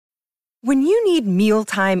When you need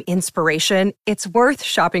mealtime inspiration, it's worth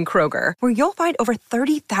shopping Kroger, where you'll find over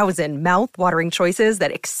 30,000 mouth-watering choices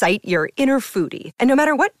that excite your inner foodie. And no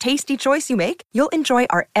matter what tasty choice you make, you'll enjoy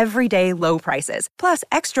our everyday low prices, plus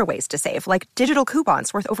extra ways to save, like digital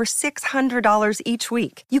coupons worth over $600 each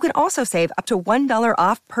week. You can also save up to $1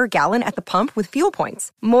 off per gallon at the pump with fuel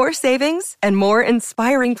points. More savings and more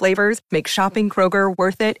inspiring flavors make shopping Kroger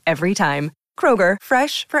worth it every time. Kroger,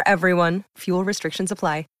 fresh for everyone. Fuel restrictions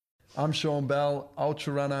apply. I'm Sean Bell,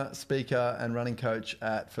 ultra runner, speaker, and running coach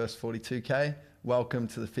at First 42K. Welcome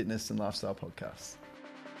to the Fitness and Lifestyle Podcast.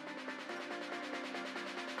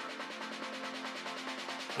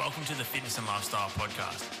 Welcome to the Fitness and Lifestyle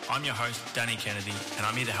Podcast. I'm your host, Danny Kennedy, and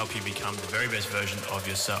I'm here to help you become the very best version of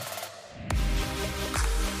yourself.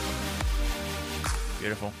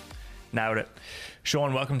 Beautiful. Nailed it.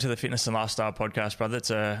 Sean, welcome to the Fitness and Lifestyle Podcast, brother.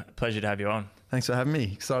 It's a pleasure to have you on. Thanks for having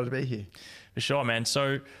me. Excited to be here. For sure, man.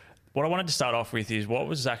 So what I wanted to start off with is, what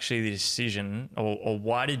was actually the decision, or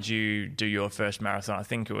why did you do your first marathon? I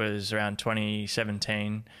think it was around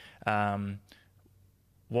 2017.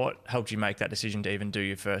 What helped you make that decision to even do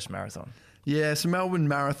your first marathon? Yeah, so Melbourne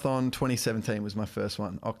Marathon 2017 was my first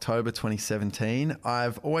one, October 2017.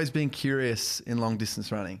 I've always been curious in long distance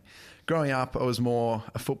running. Growing up, I was more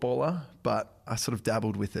a footballer, but I sort of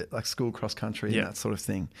dabbled with it, like school cross country and that sort of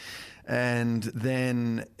thing. And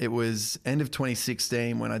then it was end of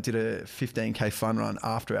 2016 when I did a 15K fun run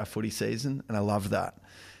after our footy season, and I loved that.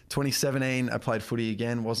 2017, I played footy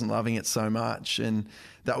again, wasn't loving it so much. And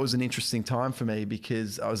that was an interesting time for me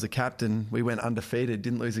because I was the captain. We went undefeated,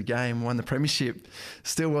 didn't lose a game, won the premiership,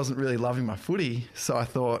 still wasn't really loving my footy. So I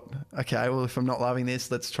thought, okay, well, if I'm not loving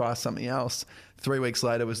this, let's try something else. 3 weeks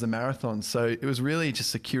later was the marathon. So it was really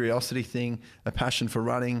just a curiosity thing, a passion for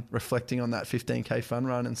running, reflecting on that 15K fun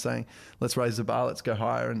run and saying, let's raise the bar, let's go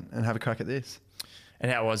higher and have a crack at this.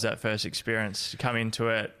 And how was that first experience? Come into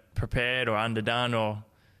it prepared or underdone, or?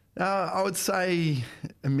 I would say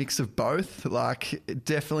a mix of both, like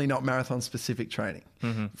definitely not marathon specific training.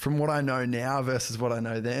 Mm-hmm. From what I know now versus what I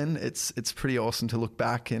know then, it's pretty awesome to look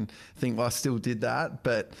back and think, well, I still did that.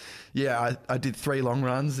 But yeah, I did 3 long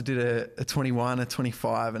runs. I did a 21, a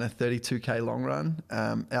 25 and a 32K long run.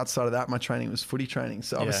 Outside of that, my training was footy training.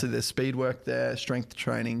 So obviously there's speed work there, strength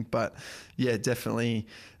training, but yeah, definitely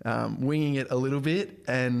winging it a little bit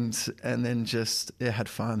and then just had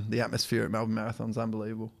fun. The atmosphere at Melbourne Marathon's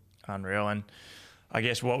unbelievable. Unreal. And I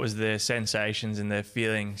guess what was the sensations and the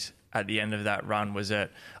feelings at the end of that run? Was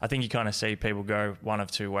it, I think you kind of see people go one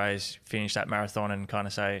of two ways, finish that marathon and kind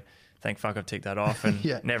of say, thank fuck I've ticked that off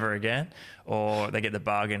and never again, or they get the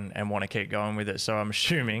bug and want to keep going with it. So I'm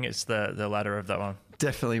assuming it's the latter of that one.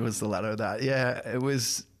 Definitely was the latter of that. Yeah, it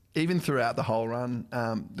was. Even throughout the whole run,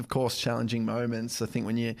 of course, challenging moments. I think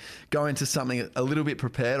when you go into something a little bit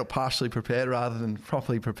prepared or partially prepared rather than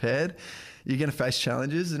properly prepared, you're going to face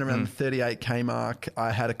challenges. And around the 38K mark,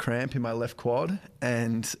 I had a cramp in my left quad,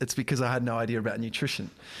 and it's because I had no idea about nutrition.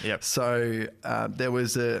 Yep. So there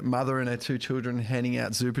was a mother and her 2 children handing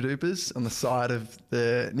out Zupa Dupas on the side of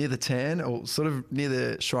near the tan, or sort of near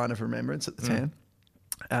the Shrine of Remembrance at the tan.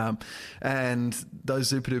 And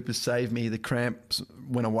those Zupa Dupas saved me. The cramps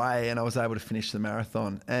went away and I was able to finish the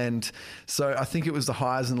marathon. And so I think it was the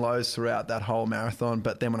highs and lows throughout that whole marathon.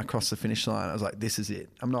 But then when I crossed the finish line, I was like, this is it.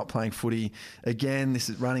 I'm not playing footy again.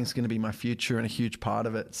 Running's going to be my future and a huge part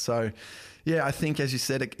of it. So yeah, I think, as you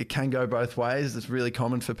said, it can go both ways. It's really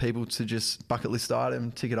common for people to just bucket list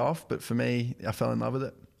item, tick it off. But for me, I fell in love with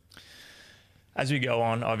it. As we go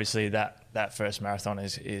on, obviously that first marathon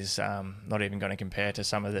is not even going to compare to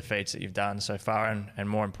some of the feats that you've done so far, and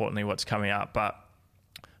more importantly, what's coming up. But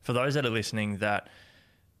for those that are listening that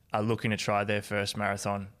are looking to try their first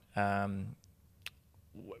marathon,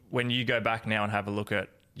 when you go back now and have a look at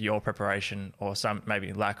your preparation, or some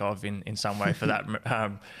maybe lack of in some way for that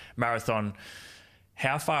marathon,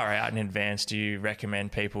 how far out in advance do you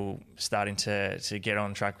recommend people starting to get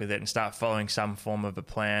on track with it and start following some form of a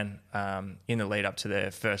plan in the lead up to their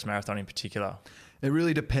first marathon in particular? It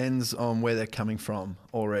really depends on where they're coming from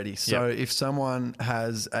already. So if someone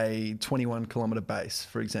has a 21 kilometre base,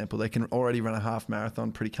 for example, they can already run a half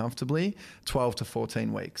marathon pretty comfortably, 12 to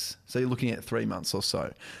 14 weeks. So you're looking at 3 months or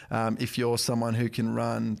so. If you're someone who can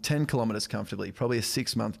run 10 kilometres comfortably, probably a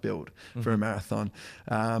 6-month build for a marathon.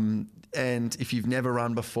 And if you've never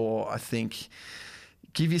run before, I think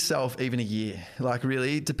give yourself even a year, like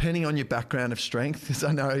really, depending on your background of strength, because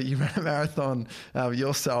I know you ran a marathon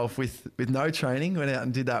yourself with no training, went out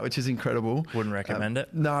and did that, which is incredible. Wouldn't recommend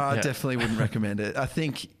it? No, I definitely wouldn't recommend it. I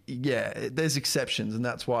think there's exceptions, and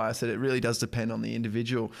that's why I said it really does depend on the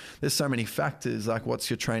individual. There's so many factors, like what's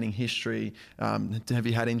your training history, have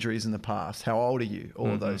you had injuries in the past, how old are you,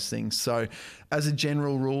 all of those things. So as a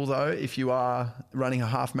general rule though, if you are running a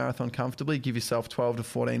half marathon comfortably, give yourself 12 to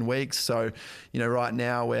 14 weeks. So, right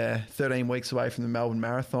now we're 13 weeks away from the Melbourne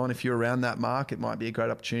Marathon. If you're around that mark, it might be a great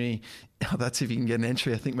opportunity. That's if you can get an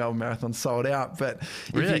entry. I think Melbourne Marathon's sold out, but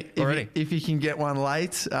if you can get one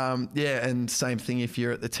late, and same thing if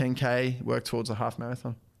you're at the 10K, work towards a half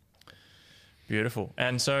marathon. Beautiful.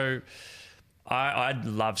 And so I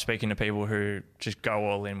love speaking to people who just go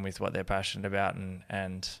all in with what they're passionate about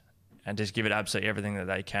and just give it absolutely everything that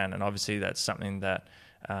they can. And obviously that's something that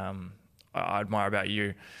I admire about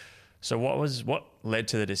you. So what led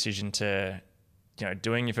to the decision to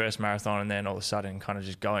doing your first marathon and then all of a sudden kind of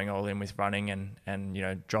just going all in with running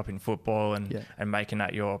and dropping football and making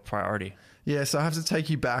that your priority? Yeah, so I have to take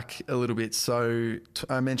you back a little bit. So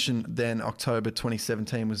I mentioned then October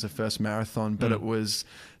 2017 was the first marathon, but it was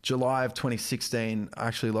July of 2016. I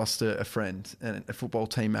actually lost a friend and a football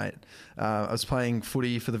teammate. I was playing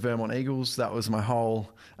footy for the Vermont Eagles. That was my whole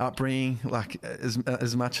upbringing. Like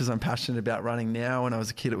as much as I'm passionate about running now, when I was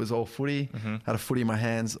a kid, it was all footy. Had a footy in my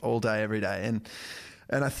hands all day, every day.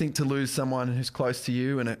 And I think to lose someone who's close to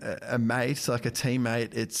you and a mate, like a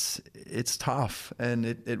teammate, it's tough. And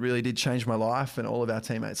it really did change my life and all of our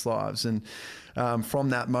teammates' lives. And from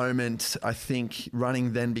that moment, I think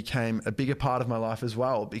running then became a bigger part of my life as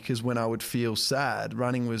well, because when I would feel sad,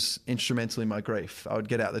 running was instrumental in my grief. I would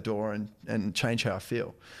get out the door and change how I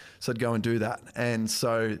feel. So I'd go and do that. And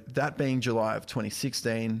so that being July of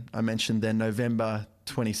 2016, I mentioned then November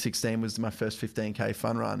 2016 was my first 15K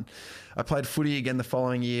fun run. I played footy again the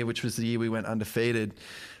following year, which was the year we went undefeated,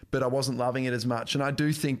 but I wasn't loving it as much. And I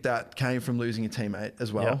do think that came from losing a teammate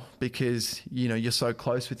as well, because, you're so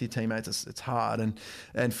close with your teammates, it's hard.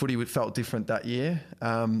 And footy felt different that year.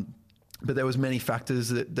 But there was many factors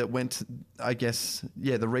that went, I guess,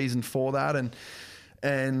 the reason for that.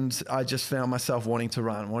 And I just found myself wanting to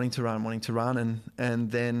run.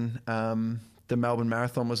 And then the Melbourne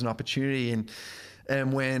Marathon was an opportunity.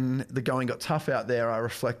 And when the going got tough out there, I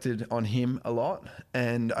reflected on him a lot.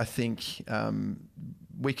 And I think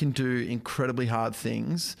we can do incredibly hard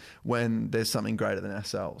things when there's something greater than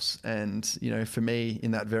ourselves. And, for me,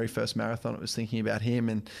 in that very first marathon, it was thinking about him.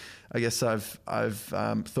 And I guess I've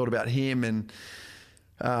thought about him and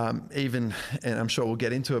and I'm sure we'll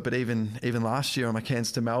get into it, but even last year on my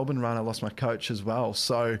Cairns to Melbourne run, I lost my coach as well.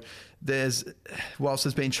 So whilst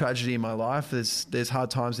there's been tragedy in my life, there's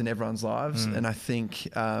hard times in everyone's lives. And I think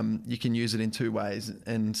you can use it in two ways.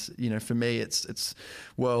 And, for me, it's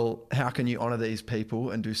how can you honor these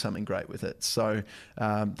people and do something great with it? So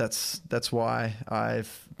that's why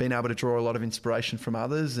I've been able to draw a lot of inspiration from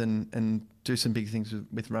others and do some big things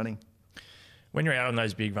with running. When you're out on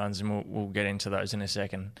those big runs, and we'll get into those in a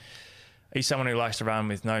second, are you someone who likes to run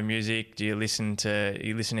with no music? Do you listening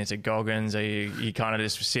to Goggins? Are you kind of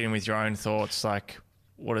just sitting with your own thoughts? Like,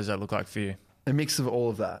 what does that look like for you? A mix of all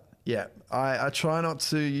of that. Yeah. I try not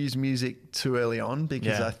to use music too early on,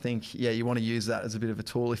 because I think, you want to use that as a bit of a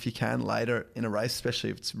tool if you can later in a race,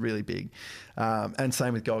 especially if it's really big. And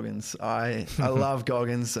same with Goggins. I love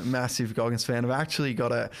Goggins, a massive Goggins fan. I've actually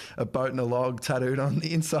got a boat and a log tattooed on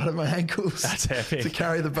the inside of my ankles. That's epic. To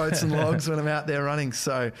carry the boats and logs when I'm out there running.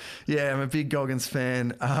 So, I'm a big Goggins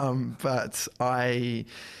fan. But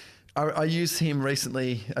I used him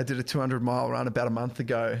recently. I did a 200-mile run about a month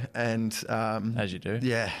ago, and as you do,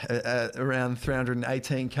 around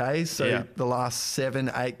 318 Ks. So the last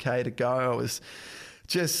 8K to go, I was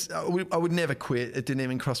I would never quit. It didn't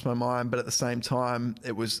even cross my mind, but at the same time,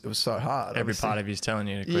 it was so hard. Every part of you's telling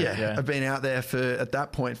you to quit. Yeah, I've been out there for, at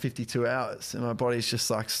that point, 52 hours, and my body's just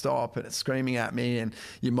like, stop, and it's screaming at me, and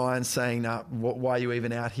your mind's saying, nah, why are you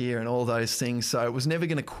even out here, and all those things. So I was never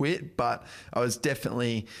going to quit, but I was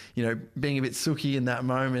definitely, being a bit sooky in that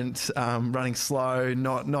moment, running slow,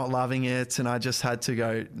 not loving it, and I just had to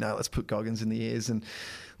go, no, let's put Goggins in the ears and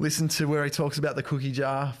listen to where he talks about the cookie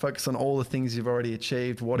jar, focus on all the things you've already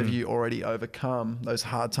achieved. What have you already overcome, those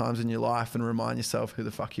hard times in your life, and remind yourself who the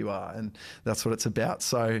fuck you are. And that's what it's about.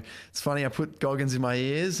 So it's funny, I put Goggins in my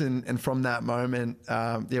ears, and from that moment,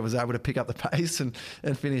 was able to pick up the pace and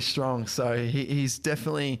finish strong. So he's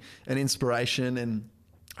definitely an inspiration. And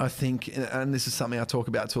I think, and this is something I talk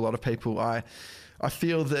about to a lot of people, I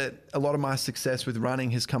feel that a lot of my success with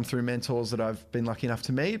running has come through mentors that I've been lucky enough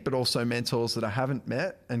to meet, but also mentors that I haven't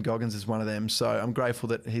met, and Goggins is one of them. So I'm grateful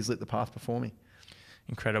that he's lit the path before me.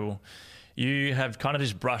 Incredible. You have kind of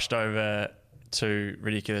just brushed over to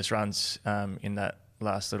ridiculous runs in that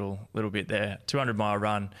last little bit there, 200-mile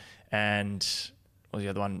run, and what was the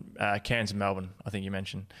other one? Cairns and Melbourne, I think you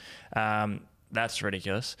mentioned. That's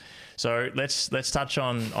ridiculous. So let's touch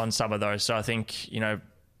on some of those. So I think,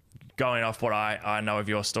 going off what I know of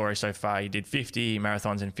your story so far, you did 50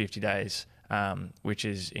 marathons in 50 days, which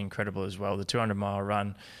is incredible as well. The 200-mile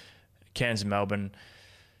run, Cairns and Melbourne.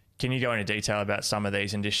 Can you go into detail about some of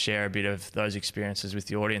these and just share a bit of those experiences with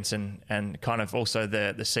the audience and kind of also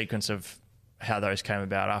the sequence of how those came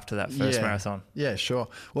about after that first marathon? Yeah, sure.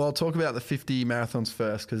 Well, I'll talk about the 50 marathons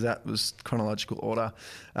first because that was chronological order.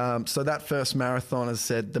 So that first marathon, as I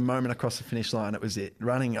said, the moment I crossed the finish line, it was it.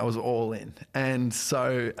 Running, I was all in. And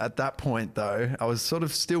so at that point, though, I was sort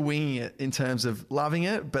of still winging it in terms of loving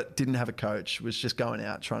it, but didn't have a coach, was just going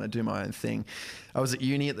out trying to do my own thing. I was at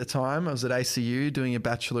uni at the time. I was at ACU doing a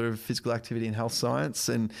Bachelor of Physical Activity and Health Science,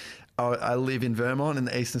 and I live in Vermont in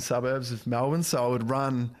the eastern suburbs of Melbourne, so I would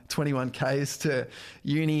run 21 Ks to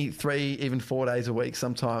uni 3, even 4 days a week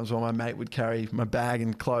sometimes, while my mate would carry my bag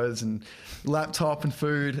and clothes and laptop and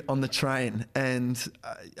food on the train. And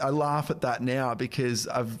I laugh at that now because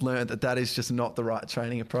I've learned that that is just not the right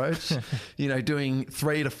training approach. Doing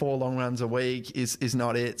 3 to 4 long runs a week is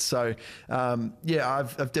not it. So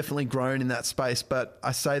I've definitely grown in that space, but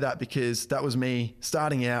I say that because that was me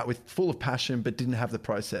starting out with full of passion, but didn't have the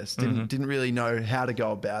process. Didn't really know how to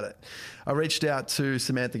go about it. I reached out to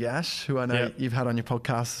Samantha Gash, who I know you've had on your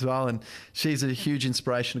podcast as well, and she's a huge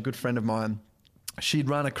inspiration, a good friend of mine. She'd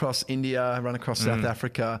run across India, run across South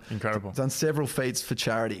Africa. Incredible. Done several feats for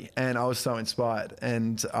charity, and I was so inspired.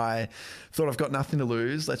 And I thought, I've got nothing to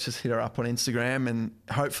lose. Let's just hit her up on Instagram, and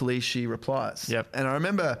hopefully she replies. Yep. And I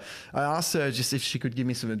remember I asked her just if she could give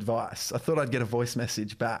me some advice. I thought I'd get a voice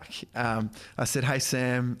message back. I said, hey,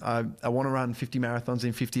 Sam, I want to run 50 marathons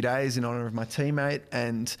in 50 days in honor of my teammate,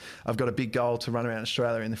 and I've got a big goal to run around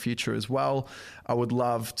Australia in the future as well. I would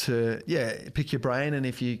love to, pick your brain, and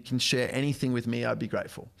if you can share anything with me, I'd be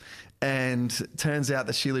grateful. And turns out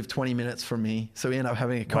that she lived 20 minutes from me. So we ended up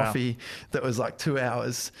having a coffee that was like 2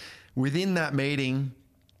 hours. Within that meeting,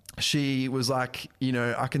 she was like,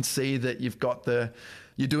 I can see that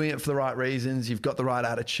you're doing it for the right reasons. You've got the right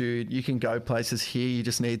attitude. You can go places here. You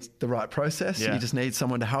just need the right process. Yeah. You just need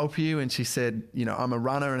someone to help you. And she said, I'm a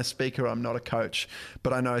runner and a speaker. I'm not a coach,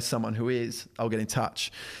 but I know someone who is. I'll get in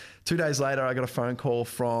touch. 2 days later, I got a phone call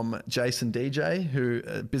from Jason DJ, who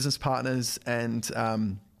are business partners, and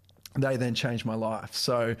they then changed my life.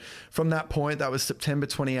 So from that point, that was September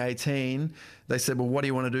 2018, they said, well, what do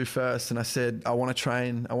you want to do first? And I said, I want to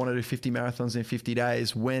train. I want to do 50 marathons in 50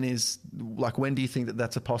 days. When do you think that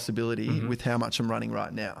that's a possibility with how much I'm running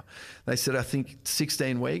right now? They said, I think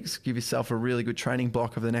 16 weeks, give yourself a really good training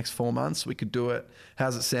block over the next 4 months. We could do it.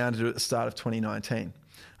 How's it sound to do it at the start of 2019?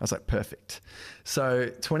 I was like, perfect. So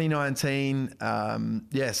 2019,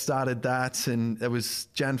 started that, and it was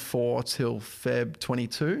Jan 4 till Feb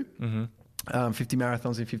 22. 50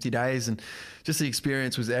 marathons in 50 days, and just the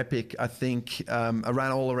experience was epic. I think I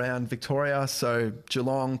ran all around Victoria, so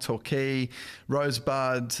Geelong, Torquay,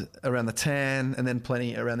 Rosebud, around the Tan, and then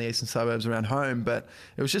plenty around the eastern suburbs around home. But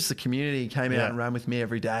it was just the community came out and ran with me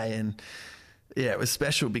every day, and it was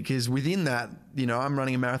special because within that, I'm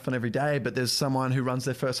running a marathon every day, but there's someone who runs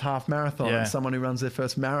their first half marathon and someone who runs their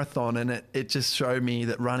first marathon. And it just showed me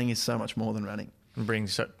that running is so much more than running. It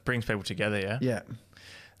brings people together, yeah? Yeah.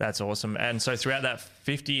 That's awesome. And so throughout that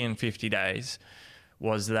 50 and 50 days,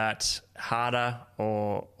 was that harder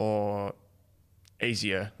or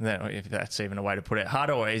easier, if that's even a way to put it,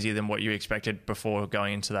 harder or easier than what you expected before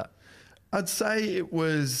going into that? I'd say it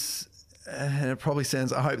was... and it probably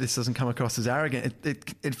sounds, I hope this doesn't come across as arrogant.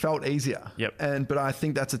 It felt easier. Yep. But I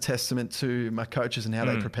think that's a testament to my coaches and how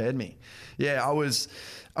they prepared me. Yeah, I was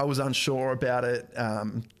unsure about it.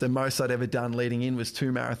 The most I'd ever done leading in was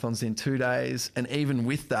 2 marathons in 2 days. And even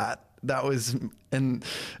with that was, and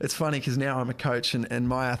it's funny because now I'm a coach and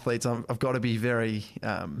my athletes, I've got to be very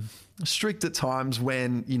strict at times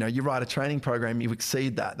when, you write a training program, you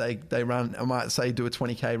exceed that. They run, I might say do a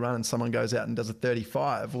 20K run and someone goes out and does a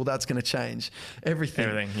 35. Well, that's going to change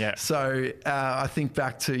everything. Yeah. So I think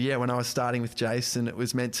back to, when I was starting with Jason, it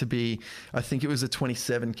was meant to be, I think it was a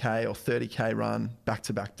 27K or 30K run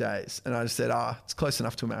back-to-back days. And I just said, it's close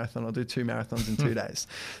enough to a marathon. I'll do 2 marathons in 2 days.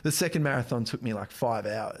 The second marathon took me like 5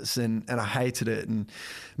 hours and I hated it. And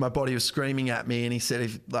my body was screaming at me. And he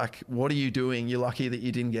said, what are you doing? You're lucky that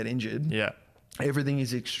you didn't get injured. Yeah. Everything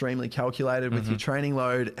is extremely calculated with your training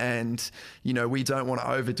load, and we don't want to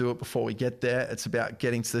overdo it before we get there. It's about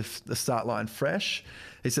getting to the start line fresh.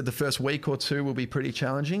 He said the first week or 2 will be pretty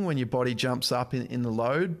challenging when your body jumps up in the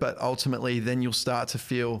load, but ultimately then you'll start to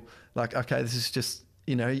feel like, okay, this is just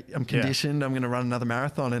I'm conditioned. I'm going to run another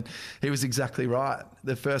marathon. And he was exactly right.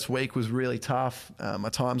 The first week was really tough. My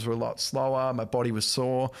times were a lot slower. My body was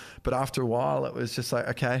sore. But after a while, it was just like,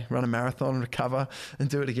 okay, run a marathon, recover, and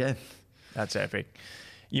do it again. That's epic.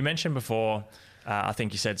 You mentioned before, I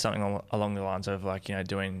think you said something along the lines of like,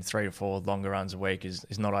 doing 3 to 4 longer runs a week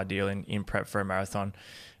is not ideal in prep for a marathon.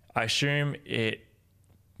 I assume it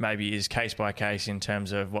maybe is case by case in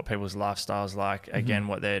terms of what people's lifestyles like, again,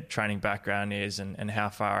 what their training background is and how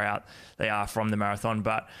far out they are from the marathon.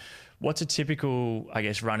 But what's a typical, I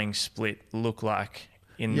guess, running split look like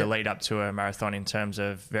in the lead up to a marathon in terms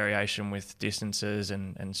of variation with distances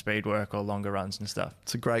and speed work or longer runs and stuff?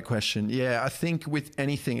 It's a great question. Yeah, I think with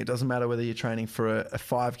anything, it doesn't matter whether you're training for a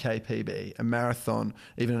 5K PB, a marathon,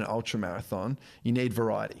 even an ultra marathon, you need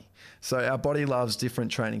variety. So our body loves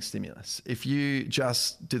different training stimulus. If you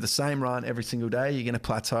just do the same run every single day, you're going to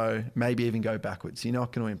plateau, maybe even go backwards. You're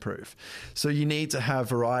not going to improve. So you need to have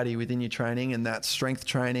variety within your training, and that's strength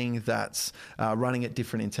training, that's running at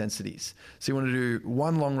different intensities. So you want to do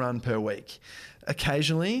 1 long run per week.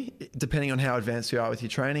 Occasionally, depending on how advanced you are with your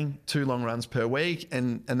training, 2 long runs per week,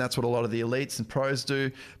 and that's what a lot of the elites and pros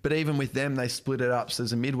do. But even with them, they split it up. So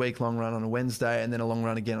there's a midweek long run on a Wednesday and then a long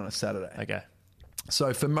run again on a Saturday. Okay.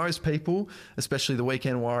 So for most people, especially the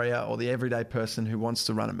weekend warrior or the everyday person who wants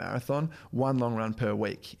to run a marathon, 1 long run per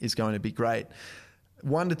week is going to be great.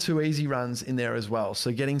 1 to 2 easy runs in there as well.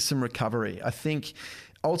 So getting some recovery. I think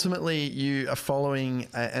ultimately you are following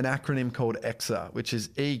an acronym called EQSA, which is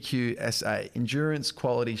EQSA, Endurance,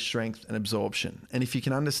 Quality, Strength, and Absorption. And if you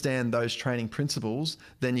can understand those training principles,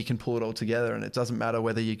 then you can pull it all together. And it doesn't matter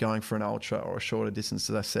whether you're going for an ultra or a shorter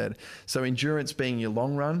distance, as I said. So endurance being your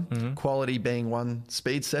long run, quality being 1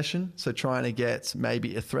 speed session. So trying to get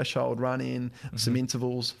maybe a threshold run in, some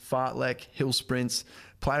intervals, fartlek, hill sprints,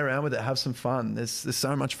 play around with it, have some fun. There's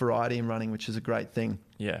so much variety in running, which is a great thing.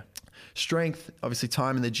 Yeah. Strength, obviously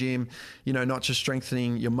time in the gym, not just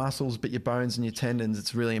strengthening your muscles, but your bones and your tendons.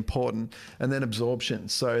 It's really important. And then absorption.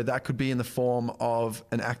 So that could be in the form of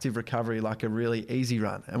an active recovery, like a really easy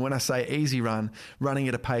run. And when I say easy run, running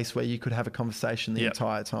at a pace where you could have a conversation the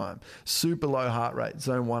entire time. Super low heart rate,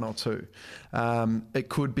 zone 1 or 2. It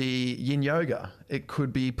could be yin yoga. It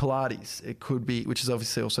could be Pilates. It could be, which is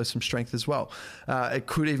obviously also some strength as well. It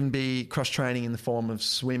could even be cross training in the form of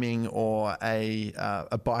swimming or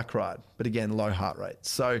a bike ride, but again, low heart rate.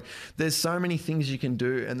 So there's so many things you can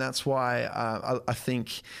do. And that's why I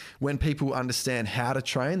think when people understand how to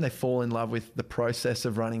train, they fall in love with the process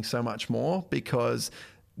of running so much more, because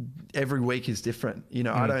every week is different.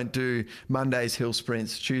 I don't do Mondays hill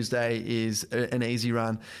sprints, Tuesday is an easy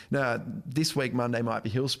run. No, this week Monday might be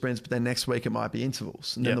hill sprints, but then next week it might be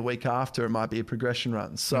intervals, and then the week after it might be a progression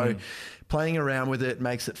run. So playing around with it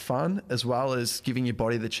makes it fun, as well as giving your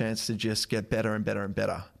body the chance to just get better and better and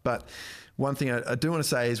better. But one thing I do want to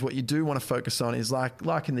say is what you do want to focus on is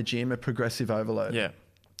like in the gym, a progressive overload. Yeah.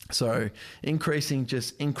 So increasing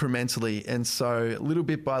just incrementally, and so little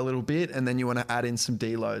bit by little bit, and then you want to add in some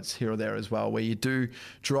deloads here or there as well, where you do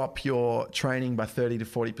drop your training by 30 to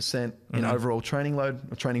 40% in overall training load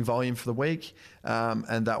or training volume for the week,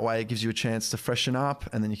 and that way it gives you a chance to freshen up,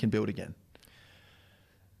 and then you can build again.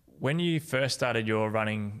 When you first started your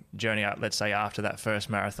running journey out, let's say after that first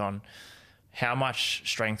marathon, how much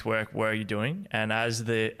strength work were you doing? And as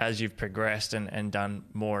you've progressed and done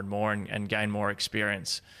more and more and gained more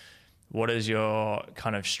experience, what does your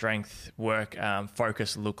kind of strength work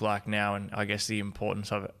focus look like now, and I guess the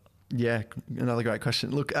importance of it? Yeah, another great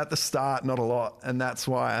question. Look, at the start, not a lot. And that's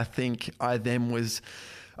why I think I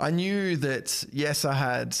knew that, yes, I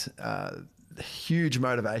had huge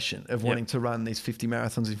motivation of wanting to run these 50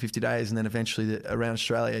 marathons in 50 days and then eventually around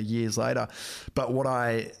Australia years later. But what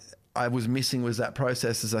I was missing was that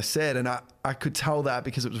process, as I said, and I could tell that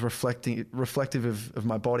because it was reflective of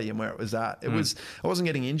my body and where it was at. I wasn't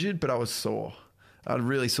getting injured, but I was sore. I had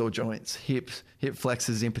really sore joints, hip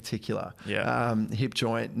flexors in particular, hip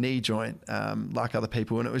joint, knee joint, like other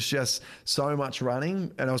people. And it was just so much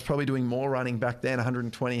running, and I was probably doing more running back then,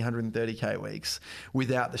 120, 130K weeks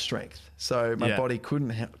without the strength. So my body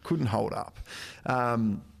couldn't hold up.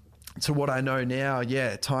 To what I know now,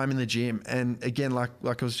 time in the gym. And again, like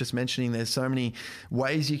I was just mentioning, there's so many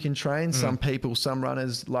ways you can train. Some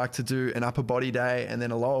runners like to do an upper body day and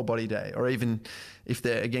then a lower body day, or even if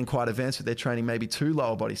they're, again, quite advanced with their training, maybe 2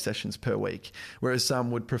 lower body sessions per week, whereas some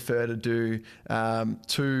would prefer to do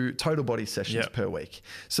 2 total body sessions per week.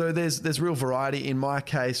 So there's real variety. In my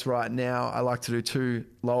case right now, I like to do 2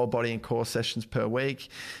 lower body and core sessions per week.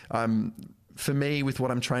 For me, with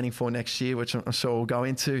what I'm training for next year, which I'm sure we'll go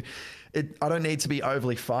into, I don't need to be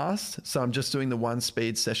overly fast, so I'm just doing the one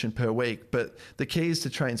speed session per week. But the key is to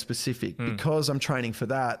train specific. Because I'm training for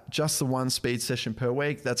that, just the one speed session per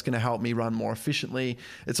week, that's going to help me run more efficiently.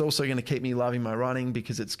 It's also going to keep me loving my running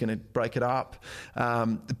because it's going to break it up.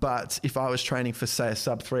 But if I was training for, say, a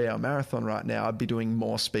sub 3 hour marathon right now, I'd be doing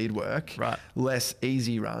more speed work, less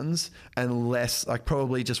easy runs, and less, like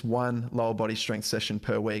probably just one lower body strength session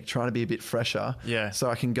per week, trying to be a bit fresher. So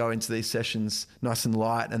I can go into these sessions nice and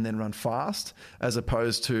light and then run fast, as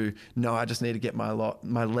opposed to, no, I just need to get my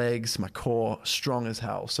legs, my core strong as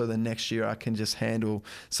hell. So the next year I can just handle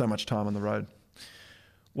so much time on the road.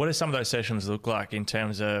 What do some of those sessions look like in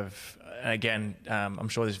terms of, again, I'm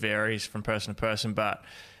sure this varies from person to person, but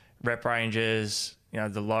rep ranges,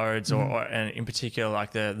 the loads, or and in particular,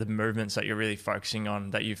 like the movements that you're really focusing on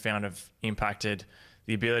that you found have impacted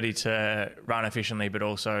the ability to run efficiently, but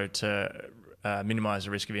also to minimize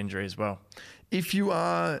the risk of injury as well? If you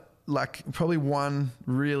are, like, probably one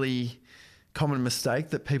really common mistake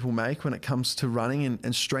that people make when it comes to running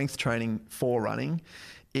and strength training for running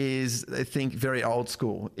is they think very old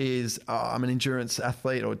school is, I'm an endurance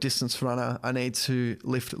athlete or distance runner. I need to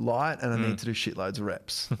lift light and I need to do shitloads of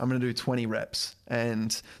reps. I'm going to do 20 reps.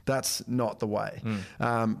 And that's not the way.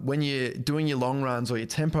 When you're doing your long runs or your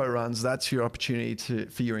tempo runs, that's your opportunity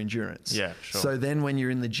for your endurance. Yeah, sure. So then when you're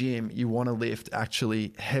in the gym, you want to lift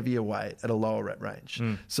actually heavier weight at a lower rep range.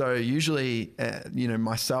 So usually,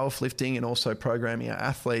 myself lifting and also programming our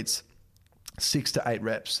athletes, 6 to 8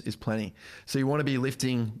 reps is plenty. So you want to be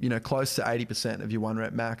lifting, close to 80% of your 1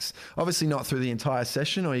 rep max. Obviously not through the entire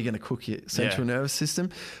session, or you're going to cook your central nervous system,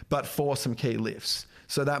 but for some key lifts.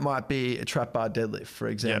 So that might be a trap bar deadlift, for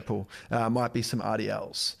example. Might be some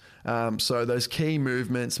RDLs. So those key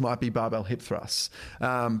movements might be barbell hip thrusts.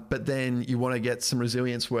 But then you want to get some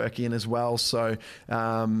resilience work in as well. So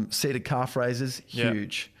seated calf raises,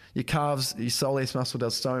 huge. Your calves, your soleus muscle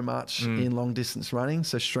does so much in long distance running.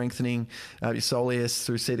 So strengthening your soleus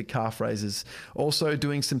through seated calf raises. Also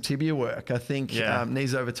doing some tibia work. I think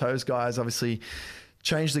knees over toes guys obviously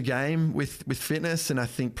changed the game with fitness, and I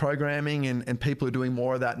think programming and people are doing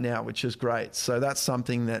more of that now, which is great. So that's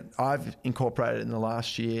something that I've incorporated in the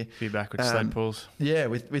last year. Few backward sled pulls. Yeah,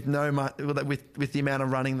 with the amount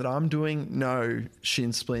of running that I'm doing, no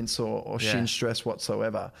shin splints or shin stress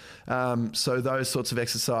whatsoever. So those sorts of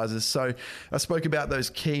exercises. So I spoke about those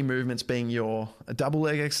key movements being your double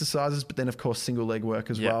leg exercises, but then of course single leg work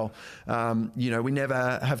as well. We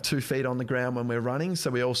never have 2 feet on the ground when we're running, so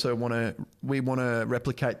we also want to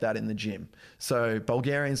replicate that in the gym. So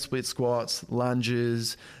Bulgarian split squats,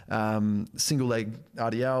 lunges, single leg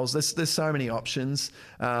RDLs. There's so many options,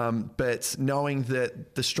 but knowing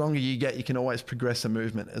that the stronger you get, you can always progress a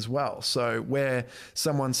movement as well. So where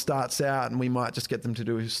someone starts out and we might just get them to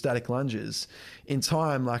do static lunges, in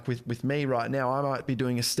time, like with me right now, I might be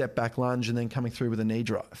doing a step back lunge and then coming through with a knee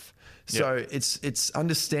drive. So it's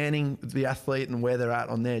understanding the athlete and where they're at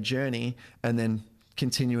on their journey, and then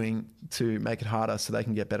continuing to make it harder so they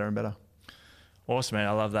can get better and better. Awesome, man.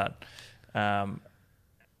 I love that.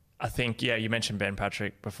 I think, you mentioned Ben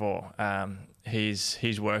Patrick before.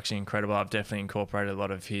 His work's incredible. I've definitely incorporated a lot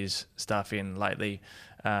of his stuff in lately,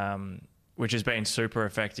 which has been super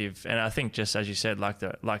effective. And I think, just as you said, like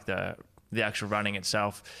the actual running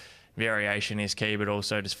itself, variation is key, but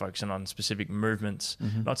also just focusing on specific movements,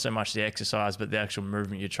 not so much the exercise, but the actual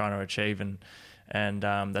movement you're trying to achieve. And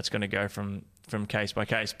that's going to go from case by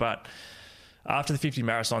case. But after the 50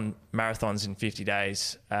 marathons in 50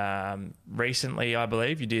 days, recently, I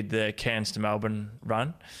believe, you did the Cairns to Melbourne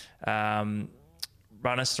run. Run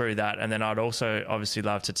us through that. And then I'd also obviously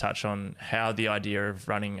love to touch on how the idea of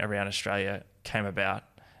running around Australia came about,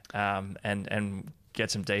 and get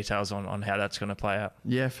some details on how that's going to play out.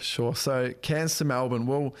 Yeah, for sure. So Cairns to Melbourne,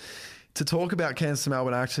 well, to talk about Cairns to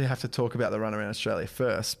Melbourne, I actually have to talk about the run around Australia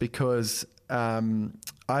first, because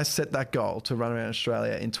I set that goal to run around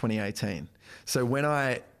Australia in 2018. So when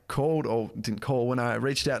I when I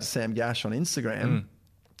reached out to Sam Gash on Instagram,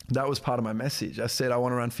 that was part of my message. I said, I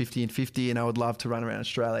want to run 50 and 50 and I would love to run around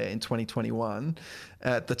Australia in 2021.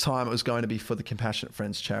 At the time, it was going to be for the Compassionate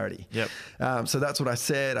Friends charity. So that's what I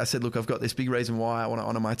said. I said, look, I've got this big reason why I want to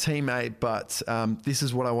honour my teammate, but this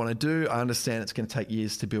is what I want to do. I understand it's going to take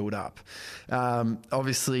years to build up.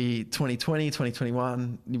 Obviously, 2020,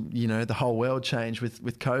 2021, the whole world changed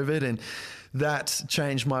with COVID, and that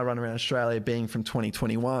changed my run around Australia being from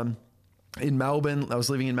 2021. In Melbourne, I was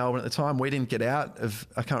living in Melbourne at the time. We didn't get out of,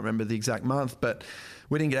 I can't remember the exact month, but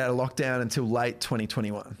we didn't get out of lockdown until late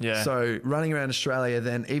 2021. Yeah. So running around Australia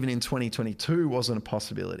then, even in 2022, wasn't a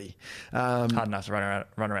possibility. Hard enough to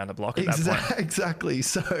run around the block at that point. Exactly.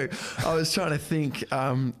 So I was trying to think,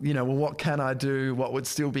 well, what can I do? What would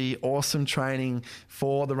still be awesome training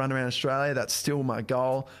for the run around Australia? That's still my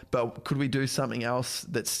goal. But could we do something else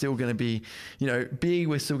that's still going to be, big?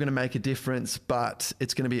 We're still going to make a difference, but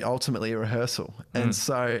it's going to be ultimately a rehearsal. And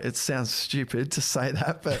so it sounds stupid to say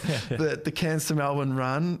that, but the Cairns to Melbourne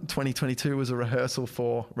run 2022 was a rehearsal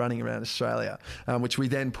for running around Australia, which we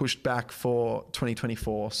then pushed back for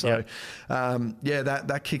 2024. So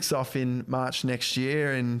that kicks off in March next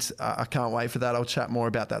year, and I can't wait for that. I'll chat more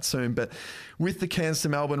about that soon. But with the Cairns to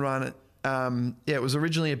Melbourne run, it was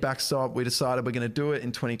originally a backstop. We decided we're going to do it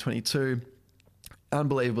in 2022.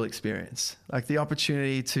 Unbelievable experience. Like the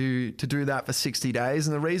opportunity to do that for 60 days.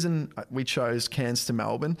 And the reason we chose Cairns to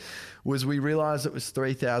Melbourne was we realized it was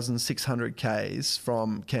 3,600 Ks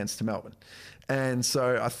from Cairns to Melbourne. And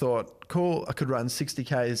so I thought, cool, I could run 60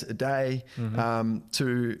 Ks a day,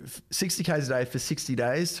 to 60 Ks a day for 60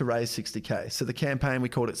 days to raise 60 Ks. So the campaign, we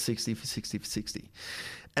called it 60 for 60 for 60.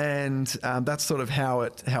 And that's sort of how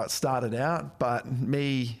it started out. But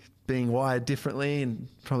me being wired differently and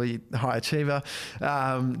probably a high achiever,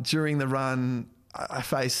 during the run, I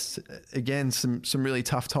faced, again, some really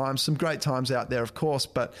tough times, some great times out there, of course.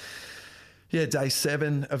 But yeah, day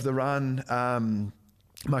 7 of the run,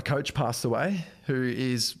 my coach passed away, who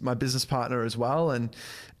is my business partner as well. And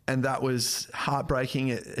that was heartbreaking.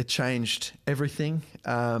 It changed everything.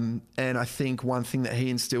 And I think one thing that he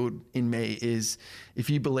instilled in me is, if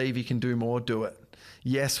you believe you can do more, do it.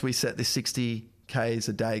 Yes, we set this 60 Ks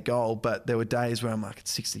a day goal, but there were days where I'm like,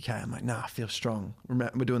 it's 60K. I'm like, nah, I feel strong.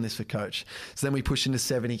 We're doing this for coach. So then we pushed into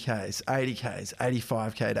 70 Ks, 80 Ks,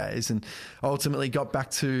 85K days, and ultimately got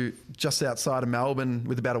back to just outside of Melbourne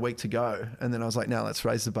with about a week to go. And then I was like, now let's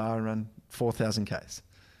raise the bar and run 4,000 Ks.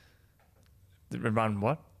 Run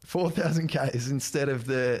what? 4,000 Ks instead of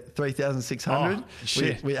the 3,600. Oh,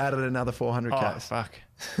 shit. We added another 400 Ks. Oh, fuck.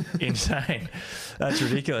 Insane. That's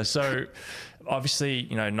ridiculous. So obviously,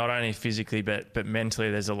 not only physically, but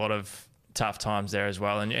mentally, there's a lot of tough times there as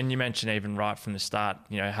well. And you mentioned even right from the start,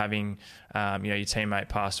 having, your teammate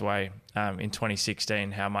pass away in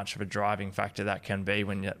 2016, how much of a driving factor that can be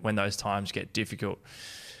when those times get difficult.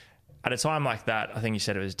 At a time like that, I think you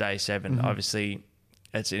said it was day 7, obviously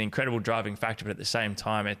it's an incredible driving factor, but at the same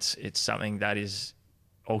time, it's something that is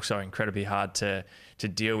also incredibly hard to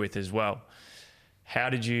deal with as well. How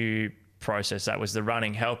did you process that? Was the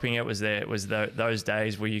running helping it? Was those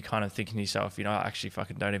days where you kind of thinking to yourself, I actually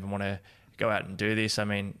fucking don't even want to go out and do this? I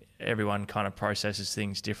mean, everyone kind of processes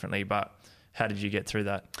things differently, but how did you get through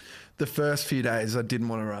that? The first few days I didn't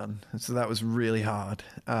want to run. So that was really hard.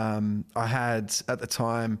 I had at the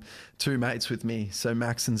time 2 mates with me, so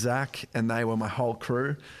Max and Zach, and they were my whole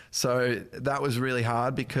crew. So that was really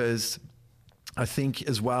hard because I think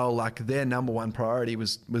as well, like their number one priority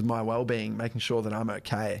was my well-being, making sure that I'm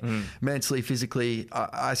okay. Mentally, physically.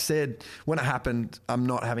 I said when it happened, I'm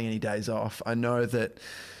not having any days off. I know that,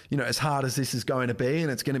 as hard as this is going to be,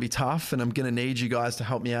 and it's going to be tough, and I'm going to need you guys to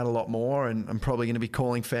help me out a lot more, and I'm probably going to be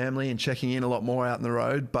calling family and checking in a lot more out in the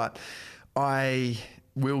road, but I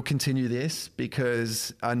will continue this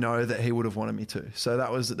because I know that he would have wanted me to. So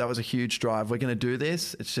that was a huge drive. We're going to do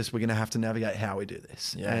this. It's just we're going to have to navigate how we do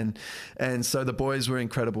this. Yeah. And so the boys were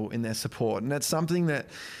incredible in their support. And that's something that,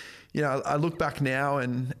 I look back now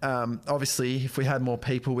and obviously if we had more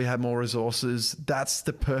people, we had more resources, that's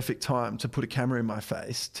the perfect time to put a camera in my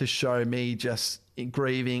face to show me just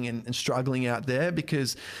grieving and struggling out there,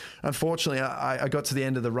 because unfortunately I got to the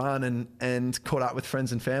end of the run and caught up with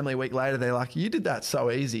friends and family a week later. They're like, you did that so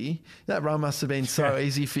easy. That run must have been so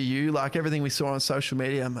easy for you. Like everything we saw on social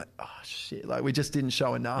media, I'm like, oh shit, like we just didn't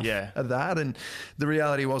show enough of that. And the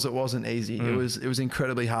reality was it wasn't easy. It was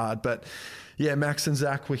incredibly hard. But yeah, Max and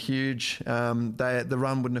Zach were huge. The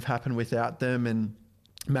run wouldn't have happened without them, and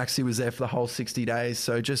Maxie was there for the whole 60 days.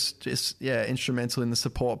 So just instrumental in the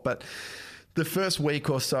support. But the first week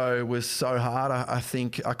or so was so hard. I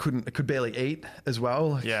think I could barely eat as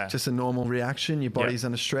well. Just a normal reaction. Your body's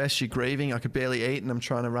under stress, you're grieving. I could barely eat, and I'm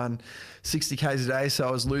trying to run 60 Ks a day. So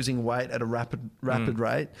I was losing weight at a rapid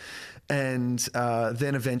rate. And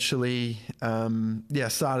then eventually,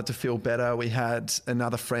 started to feel better. We had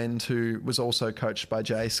another friend who was also coached by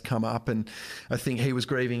Jace come up, and I think he was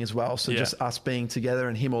grieving as well. So just us being together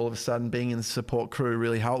and him all of a sudden being in the support crew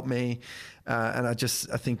really helped me. And I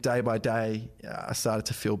think day by day, I started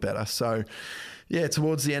to feel better. So yeah,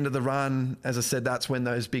 towards the end of the run, as I said, that's when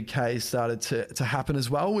those big Ks started to happen as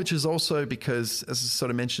well, which is also because, as I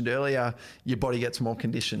sort of mentioned earlier, your body gets more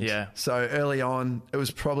conditioned. Yeah. So early on, it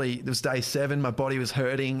was day 7, my body was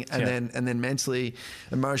hurting, and then mentally,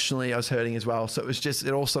 emotionally, I was hurting as well. So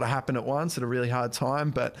it all sort of happened at once at a really hard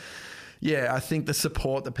time. But yeah, I think the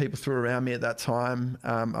support that people threw around me at that time,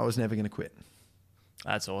 I was never going to quit.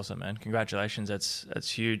 That's awesome, man. Congratulations.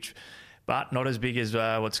 That's huge, but not as big as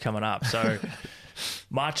what's coming up. So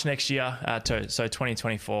March next year, so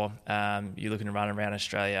 2024, you're looking to run around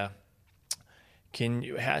Australia.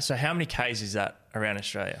 So how many Ks is that around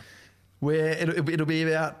Australia? Where it'll be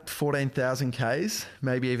about 14,000 Ks,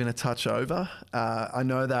 maybe even a touch over. I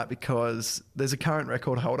know that because there's a current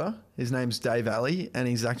record holder. His name's Dave Alley, and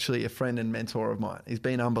he's actually a friend and mentor of mine. He's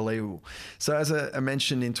been unbelievable. So as I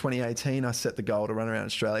mentioned, in 2018, I set the goal to run around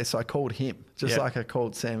Australia. So I called him, just like I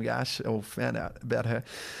called Sam Gash or found out about her.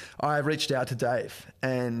 I reached out to Dave,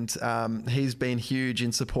 and he's been huge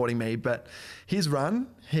in supporting me. But his run,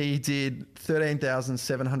 he did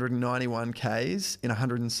 13,791 Ks in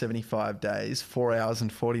 175 days, 4 hours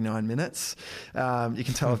and 49 minutes. You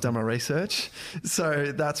can tell I've done my research.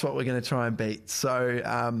 So that's what we're going to try and beat. So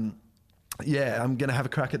yeah, I'm going to have a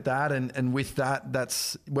crack at that. And with that,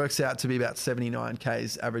 works out to be about 79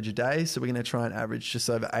 Ks average a day. So we're going to try and average just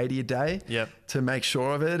over 80 a day to make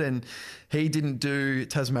sure of it. And he didn't do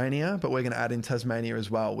Tasmania, but we're going to add in Tasmania as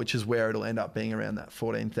well, which is where it'll end up being around that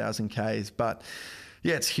 14,000 Ks. But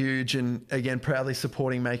yeah, it's huge. And again, proudly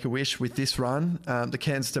supporting Make-A-Wish with this run. The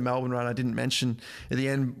Cairns to Melbourne run, I didn't mention. At the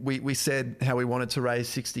end, we said how we wanted to raise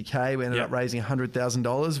 60K. We ended up raising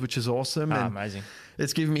 $100,000, which is awesome. And amazing.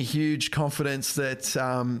 It's given me huge confidence that,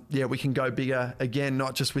 we can go bigger again,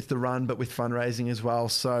 not just with the run, but with fundraising as well.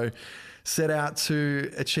 So set out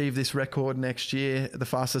to achieve this record next year, the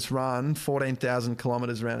fastest run, 14,000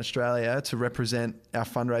 kilometres around Australia, to represent our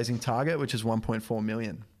fundraising target, which is 1.4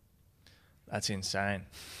 million. That's insane.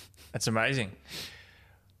 That's amazing.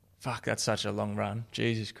 Fuck, that's such a long run.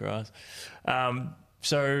 Jesus Christ.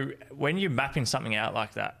 So when you're mapping something out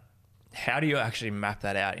like that, how do you actually map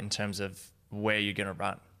that out in terms of where you're going to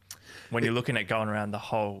run when you're looking at going around the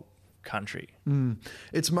whole country?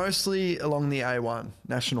 It's mostly along the A1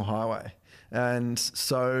 National Highway. And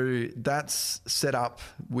so that's set up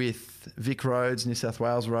with Vic roads, New South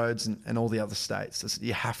Wales roads, and all the other states.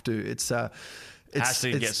 You have to. It has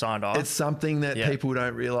to get signed off. It's something that people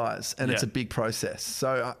don't realise, and it's a big process.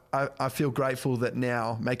 So I feel grateful that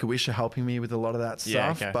now Make-A-Wish are helping me with a lot of that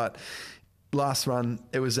stuff. But last run,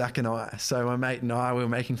 it was Zach and I. So my mate and I, we were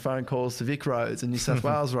making phone calls to Vic roads and New South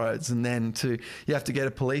Wales roads, and then you have to get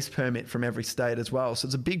a police permit from every state as well. So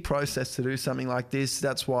it's a big process to do something like this.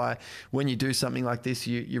 That's why when you do something like this,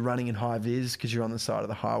 you're running in high vis because you're on the side of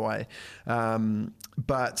the highway.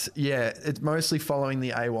 But yeah, it's mostly following the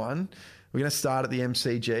A1. We're going to start at the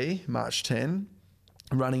MCG, March 10,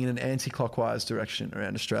 running in an anti-clockwise direction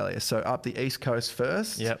around Australia. So up the east coast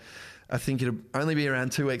first. Yep. I think it'll only be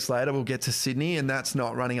around 2 weeks later we'll get to Sydney, and that's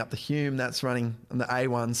not running up the Hume, that's running on the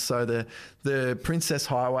A1. So the Princess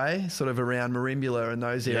Highway, sort of around Merimbula and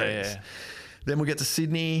those areas. Yeah. Then we'll get to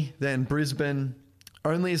Sydney, then Brisbane,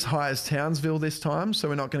 only as high as Townsville this time. So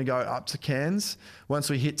we're not going to go up to Cairns. Once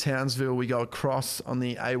we hit Townsville, we go across on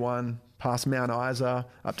the A1 past Mount Isa,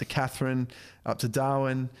 up to Katherine, up to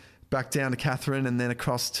Darwin, back down to Katherine, and then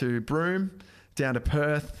across to Broome, down to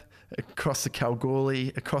Perth, across to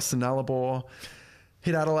Kalgoorlie, across to Nullarbor,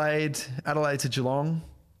 hit Adelaide to Geelong,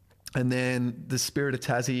 and then the Spirit of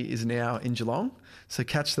Tassie is now in Geelong. So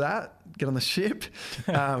catch that, get on the ship,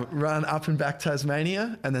 run up and back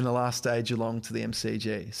Tasmania, and then the last day Geelong to the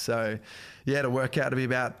MCG. So yeah, it'll work out to be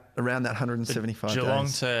about around that 175 Geelong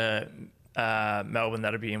days. to Melbourne,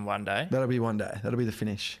 that'll be in 1 day? That'll be 1 day. That'll be the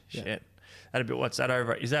finish. Shit. Yeah. That'll be, what's that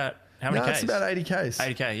over? Is that, how many Ks? It's about 80 Ks.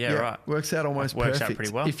 80K, yeah, right. Works out almost works perfect. Out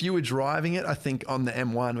pretty well. If you were driving it, I think on the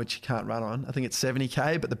M1, which you can't run on, I think it's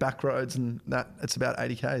 70K, but the back roads and that, it's about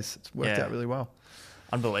 80 Ks. It's worked out really well.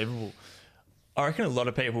 Unbelievable. I reckon a lot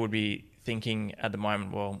of people would be thinking at the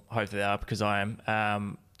moment, well, hopefully they are, because I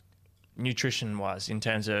am, nutrition-wise, in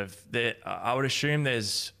terms of, I would assume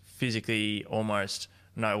there's physically almost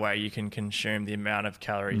no way you can consume the amount of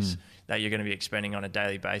calories that you're going to be expending on a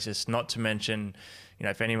daily basis. Not to mention,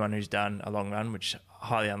 if anyone who's done a long run, which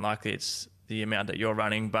highly unlikely it's the amount that you're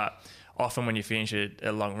running, but often when you finish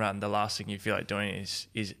a long run, the last thing you feel like doing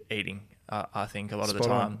is eating, I think, a lot of the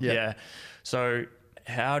time. Yeah. So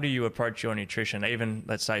how do you approach your nutrition? Even,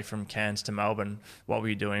 let's say, from Cairns to Melbourne, what were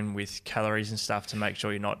you doing with calories and stuff to make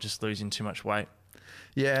sure you're not just losing too much weight?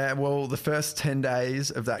 Yeah, well, the first 10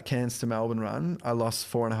 days of that Cairns to Melbourne run, I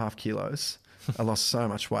lost 4.5 kilos. I lost so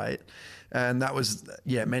much weight. And that was,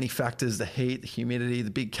 many factors, the heat, the humidity,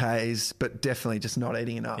 the big Ks, but definitely just not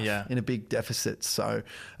eating enough in a big deficit. So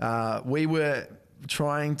we were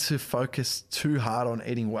trying to focus too hard on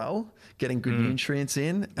eating well, getting good nutrients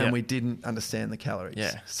in, and we didn't understand the calories.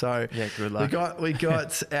 Yeah. So good luck. we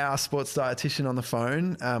got our sports dietitian on the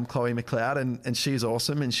phone, Chloe McLeod, and she's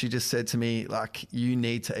awesome. And she just said to me, like, you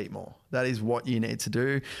need to eat more. That is what you need to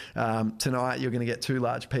do. Tonight, you're going to get 2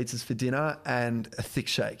 large pizzas for dinner and a thick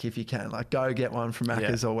shake if you can. Like, go get one from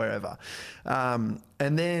Macca's or wherever. And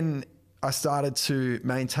then I started to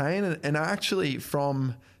maintain, and I actually,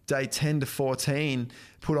 from day 10 to 14,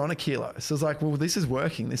 put on a kilo. So I was like, well, this is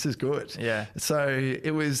working. This is good. Yeah. So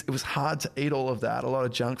it was hard to eat all of that, a lot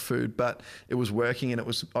of junk food, but it was working, and it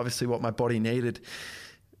was obviously what my body needed.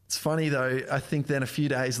 It's funny though, I think then a few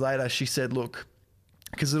days later, she said, look,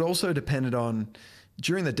 because it also depended on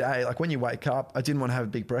during the day, like when you wake up, I didn't want to have a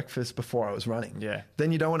big breakfast before I was running. Yeah.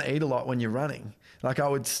 Then you don't want to eat a lot when you're running. Like I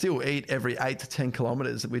would still eat every 8 to 10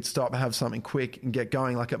 kilometers. We'd stop, have something quick and get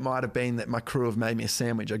going. Like it might have been that my crew have made me a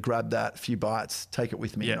sandwich. I grabbed that, a few bites, take it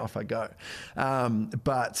with me and off I go.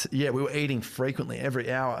 But we were eating frequently,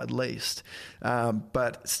 every hour at least.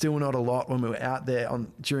 But still not a lot when we were out there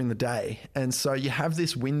during the day. And so you have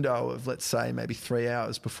this window of, let's say, maybe 3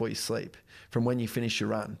 hours before you sleep from when you finish your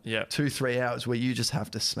run. 2-3 hours where you just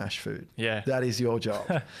have to smash food. Yeah. That is your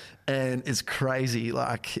job. And it's crazy.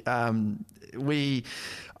 Like, I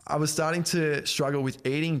was starting to struggle with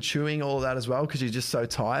eating, chewing, all of that as well, because you're just so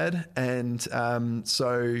tired. And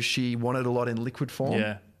so she wanted a lot in liquid form.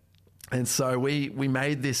 Yeah. And so we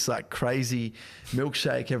made this like crazy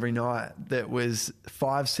milkshake every night that was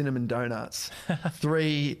 5 cinnamon donuts,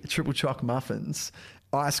 3 triple choc muffins,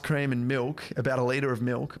 ice cream and milk, about a litre of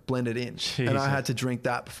milk blended in. Jesus. And I had to drink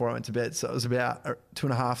that before I went to bed. So it was about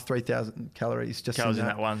 2,500-3,000 calories just in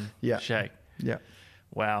that one shake. Yeah.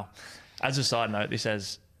 Wow. As a side note, this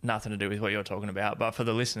has nothing to do with what you're talking about, but for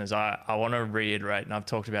the listeners, I want to reiterate, and I've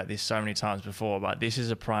talked about this so many times before, but this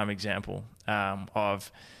is a prime example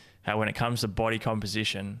of how when it comes to body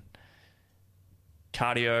composition,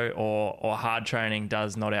 cardio or hard training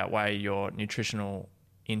does not outweigh your nutritional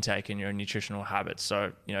intake and your nutritional habits.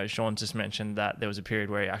 So, Sean just mentioned that there was a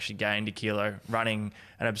period where he actually gained a kilo running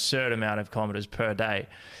an absurd amount of kilometers per day.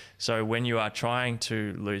 So when you are trying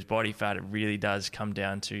to lose body fat, it really does come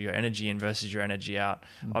down to your energy in versus your energy out.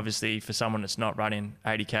 Obviously, for someone that's not running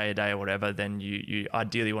 80K a day or whatever, then you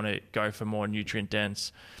ideally want to go for more nutrient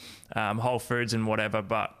dense whole foods and whatever.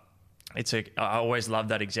 But I always love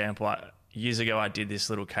that example. Years ago, I did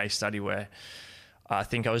this little case study where I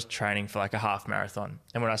think I was training for like a half marathon.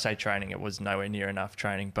 And when I say training, it was nowhere near enough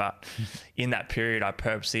training. But in that period, I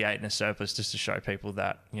purposely ate in a surplus just to show people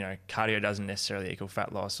that, cardio doesn't necessarily equal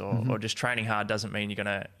fat loss or just training hard doesn't mean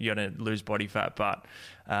you're gonna lose body fat. But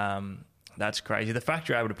that's crazy. The fact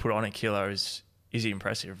you're able to put on a kilo is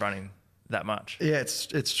impressive running that much. Yeah,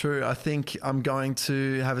 it's true. I think I'm going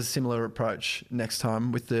to have a similar approach next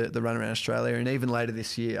time with the run around Australia, and even later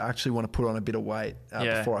this year. I actually want to put on a bit of weight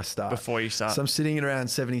before I start. Before you start. So I'm sitting at around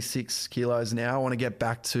 76 kilos now. I want to get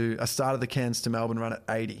back to, I started the Cairns to Melbourne run at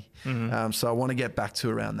 80. So I want to get back to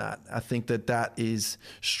around that. I think that is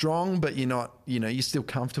strong, but you're not, you're still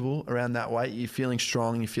comfortable around that weight. You're feeling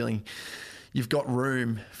strong. You've got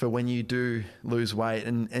room for when you do lose weight,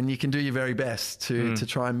 and you can do your very best to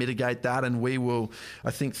try and mitigate that. And we will,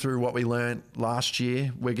 I think, through what we learned last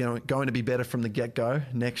year, we're going to be better from the get-go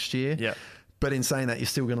next year. Yeah. But in saying that, you're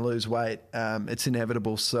still going to lose weight. It's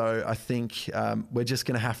inevitable. So I think we're just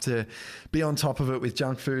going to have to be on top of it with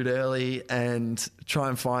junk food early and try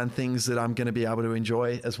and find things that I'm going to be able to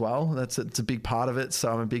enjoy as well. It's a big part of it.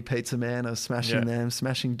 So I'm a big pizza man. I was smashing them,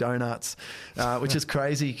 smashing donuts, which is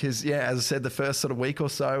crazy because, as I said, the first sort of week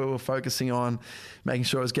or so, we were focusing on making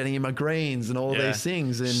sure I was getting in my greens and all of these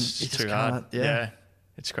things. And it's too hard. Yeah,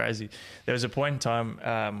 it's crazy. There was a point in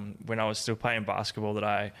time when I was still playing basketball that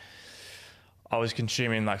I was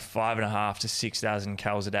consuming like 5,500 to 6,000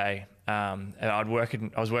 calories a day. And I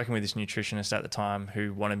was working with this nutritionist at the time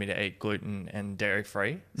who wanted me to eat gluten and dairy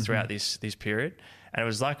free throughout this period. And it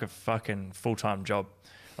was like a fucking full-time job.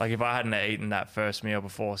 Like if I hadn't eaten that first meal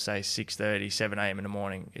before, say 6:30, 7 a.m. in the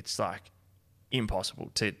morning, it's like impossible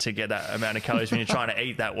to get that amount of calories when you're trying to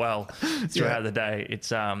eat that well throughout the day.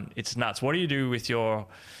 It's nuts. What do you do with your,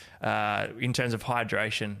 in terms of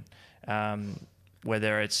hydration,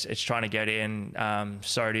 whether it's trying to get in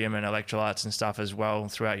sodium and electrolytes and stuff as well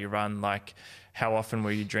throughout your run? Like how often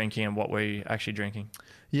were you drinking and what were you actually drinking?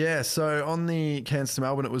 Yeah, so on the Cairns to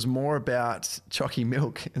Melbourne, it was more about chalky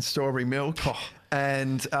milk and strawberry milk.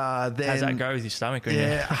 And then... How's that go with your stomach?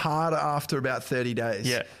 Harder after about 30 days.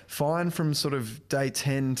 Yeah. Fine from sort of day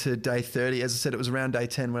 10 to day 30. As I said, it was around day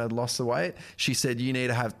 10 when I'd lost the weight. She said, you need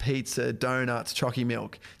to have pizza, donuts, chalky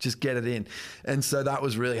milk. Just get it in. And so that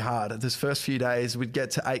was really hard. Those first few days, we'd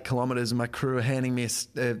get to 8 kilometres and my crew were handing me a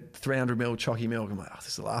 300 ml chalky milk. I'm like, oh, this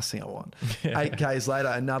is the last thing I want. 8 Ks later,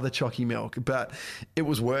 another chalky milk. But it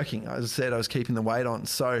was working. As I said, I was keeping the weight on.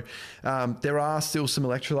 So there are still some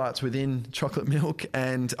electrolytes within chocolate milk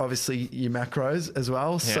and obviously your macros as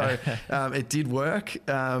well. So it did work.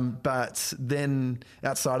 But then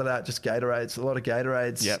outside of that, just Gatorades, a lot of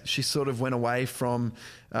Gatorades. Yep. She sort of went away from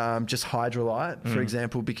just Hydrolyte, for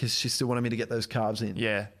example, because she still wanted me to get those carbs in.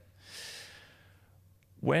 Yeah.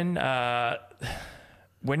 When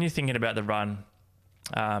you're thinking about the run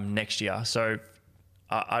next year, so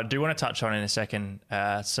I do want to touch on in a second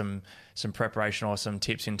some preparation or some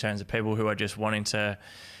tips in terms of people who are just wanting to,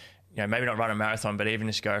 maybe not run a marathon, but even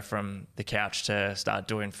just go from the couch to start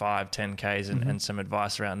doing 5, 10 Ks and some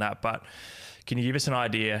advice around that. But can you give us an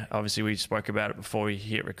idea? Obviously, we spoke about it before we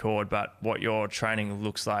hit record, but what your training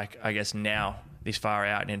looks like, I guess, now, this far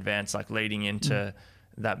out in advance, like leading into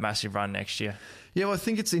that massive run next year? Yeah, well, I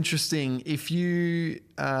think it's interesting. If you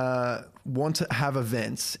want to have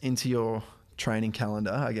events into your training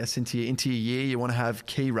calendar, I guess, into your year, you want to have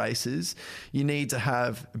key races, you need to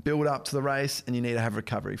have build up to the race and you need to have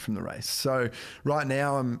recovery from the race. So right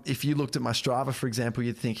now, if you looked at my Strava, for example,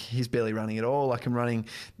 you'd think he's barely running at all. Like I'm running,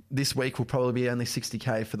 this week will probably be only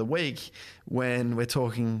 60K for the week when we're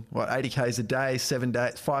talking, 80Ks a day, 7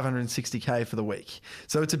 days, 560K for the week.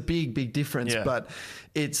 So it's a big difference, but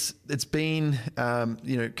it's been,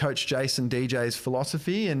 Coach Jason DJ's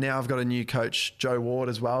philosophy. And now I've got a new coach, Joe Ward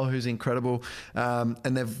as well, who's incredible.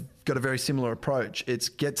 And they've got a very similar approach. It's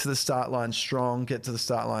get to the start line strong, get to the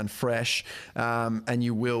start line fresh, and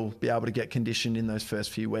you will be able to get conditioned in those first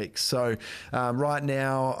few weeks. So right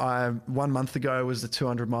now, 1 month ago was the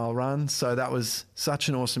 200-mile run. So that was such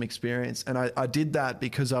an awesome experience. And I did that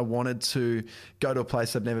because I wanted to go to a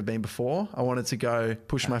place I've never been before. I wanted to go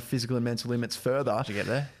push my physical and mental limits further. Did you get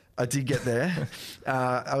there? I did get there.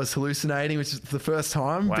 I was hallucinating, which is the first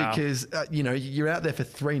time because, you're out there for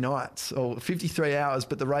 3 nights or 53 hours,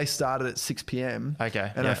 but the race started at 6 p.m.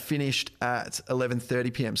 Okay. And I finished at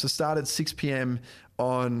 11:30 p.m. So started 6 p.m.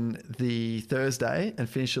 on the Thursday and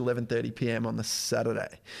finished 11:30 p.m. on the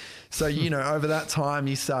Saturday. So, over that time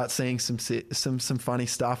you start seeing some funny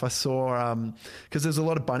stuff. I saw, because there's a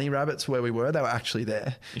lot of bunny rabbits where we were. They were actually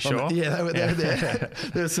there. You sure? They were there.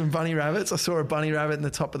 There were some bunny rabbits. I saw a bunny rabbit in the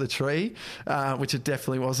top of the tree, which it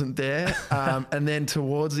definitely wasn't there. And then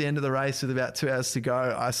towards the end of the race with about 2 hours to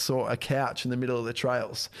go, I saw a couch in the middle of the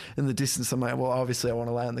trails. In the distance, I'm like, well, obviously I want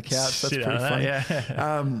to lay on the couch. That's pretty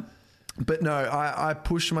funny. But no, I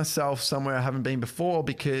pushed myself somewhere I haven't been before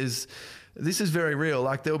because this is very real.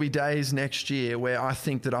 Like there'll be days next year where I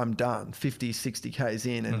think that I'm done 50, 60 Ks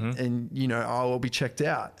in and I will be checked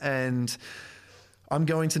out. And I'm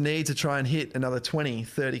going to need to try and hit another 20,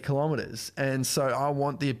 30 kilometers. And so I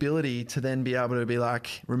want the ability to then be able to be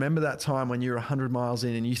like, remember that time when you were 100 miles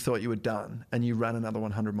in and you thought you were done and you ran another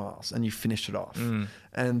 100 miles and you finished it off.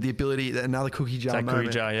 And the ability, another cookie jar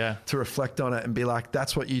moment to reflect on it and be like,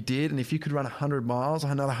 that's what you did. And if you could run 100 miles,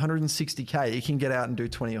 another 160K, you can get out and do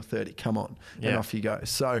 20 or 30. Come on. And off you go.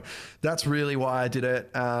 So that's really why I did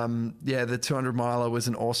it. The 200 miler was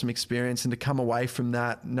an awesome experience. And to come away from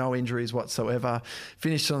that, no injuries whatsoever.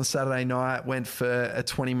 Finished on Saturday night, went for a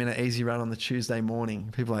 20-minute easy run on the Tuesday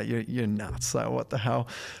morning. People are like, you're nuts. Like, what the hell?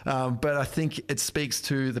 But I think it speaks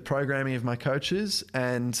to the programming of my coaches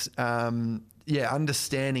and,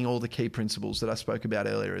 understanding all the key principles that I spoke about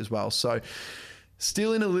earlier as well. So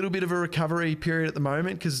still in a little bit of a recovery period at the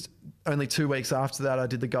moment because only 2 weeks after that I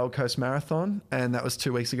did the Gold Coast Marathon and that was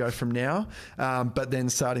 2 weeks ago from now, but then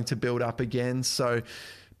starting to build up again. So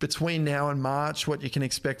between now and March, what you can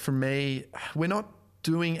expect from me, we're not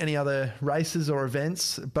doing any other races or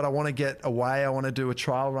events, but I want to get away. I want to do a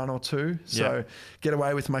trial run or 2. So get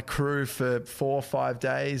away with my crew for 4 or 5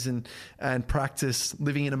 days and practice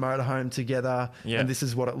living in a motorhome together. And this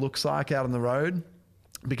is what it looks like out on the road.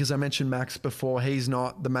 Because I mentioned Max before, he's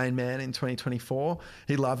not the main man in 2024.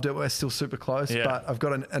 He loved it. We're still super close. But I've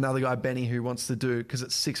got another guy, Benny, who wants to do, because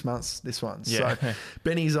it's 6 months, this one. So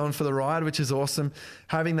Benny's on for the ride, which is awesome.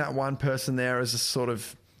 Having that one person there as a sort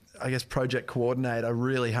of, I guess, project coordinator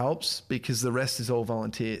really helps because the rest is all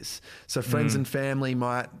volunteers. So friends and family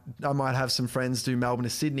I might have some friends do Melbourne to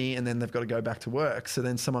Sydney and then they've got to go back to work. So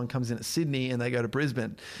then someone comes in at Sydney and they go to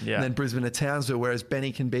Brisbane and then Brisbane to Townsville, whereas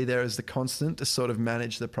Benny can be there as the constant to sort of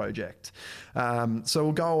manage the project. So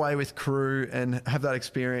we'll go away with crew and have that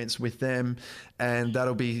experience with them, and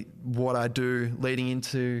that'll be what I do leading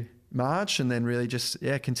into March, and then really just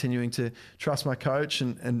continuing to trust my coach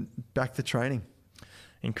and back the training.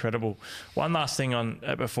 Incredible. One last thing on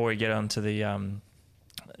before we get on to the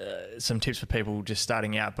some tips for people just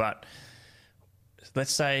starting out, but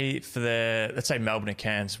let's say Melbourne to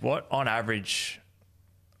Cairns, what on average,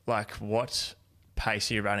 like what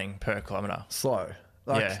pace are you running per kilometre? Slow.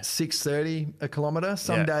 6:30 a kilometre.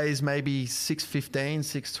 Some days maybe 6:15,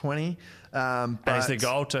 6:20. And is the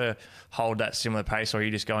goal to hold that similar pace, or are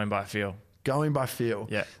you just going by feel? Going by feel.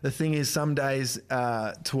 Yeah. The thing is, some days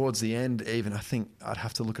towards the end, even I think I'd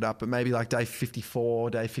have to look it up, but maybe like day 54,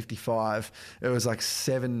 day 55, it was like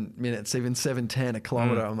 7 minutes, even 7:10 a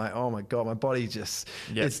kilometre. I'm like, oh my God, my body just,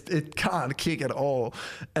 it can't kick at all.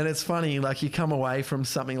 And it's funny, like you come away from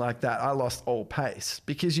something like that, I lost all pace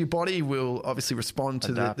because your body will obviously respond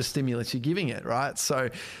to the stimulus you're giving it, right? So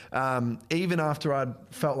even after I'd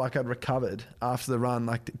felt like I'd recovered after the run,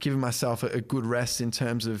 like giving myself a good rest in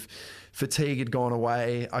terms of fatigue had gone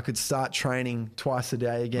away. I could start training twice a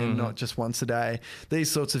day again, not just once a day.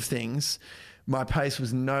 These sorts of things. My pace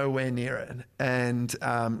was nowhere near it. And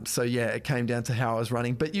it came down to how I was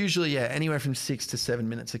running. But usually, anywhere from 6 to 7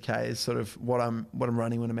 minutes a K is sort of what I'm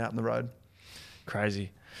running when I'm out on the road.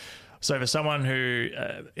 Crazy. So for someone who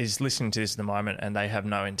is listening to this at the moment and they have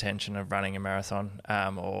no intention of running a marathon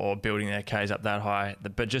or building their Ks up that high,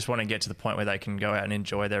 but just want to get to the point where they can go out and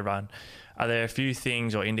enjoy their run, are there a few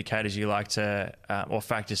things or indicators you like to, or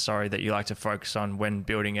factors, that you like to focus on when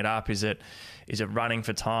building it up? Is it running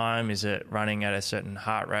for time? Is it running at a certain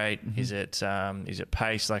heart rate? Is it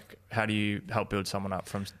pace? Like, how do you help build someone up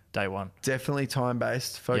from day one? Definitely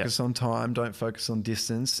time-based. Focus on time. Don't focus on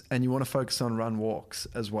distance. And you want to focus on run walks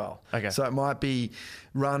as well. Okay. So it might be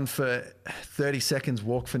run for 30 seconds,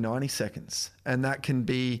 walk for 90 seconds. And that can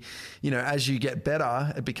be, as you get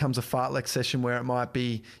better, it becomes a fartlek session where it might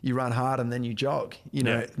be you run hard and then you jog,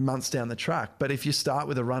 months down the track. But if you start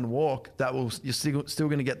with a run walk, you're still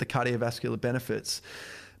going to get the cardiovascular benefits,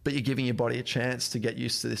 but you're giving your body a chance to get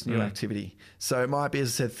used to this new activity. So it might be, as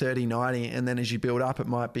I said, 30, 90, and then as you build up, it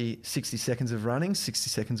might be 60 seconds of running, 60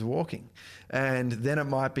 seconds of walking. And then it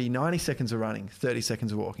might be 90 seconds of running, 30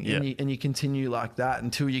 seconds of walking. Yeah. And you continue like that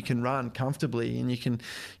until you can run comfortably and you can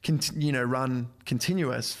run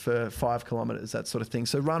continuous for 5 kilometres, that sort of thing.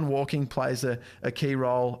 So run walking plays a key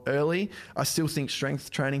role early. I still think strength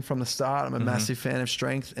training from the start. I'm a massive fan of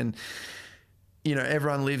strength, and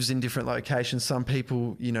everyone lives in different locations. Some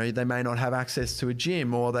people, they may not have access to a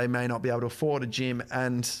gym, or they may not be able to afford a gym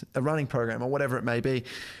and a running program, or whatever it may be.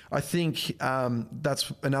 I think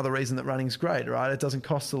that's another reason that running's great, right? It doesn't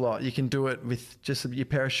cost a lot. You can do it with just your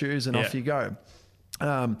pair of shoes and off you go.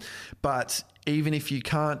 But even if you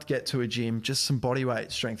can't get to a gym, just some body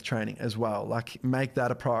weight strength training as well. Like, make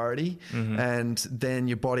that a priority. And then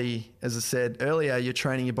your body, as I said earlier, you're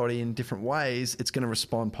training your body in different ways. It's going to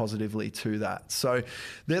respond positively to that. So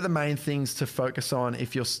they're the main things to focus on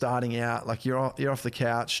if you're starting out. Like, you're off the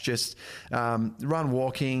couch, just run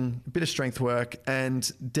walking, a bit of strength work, and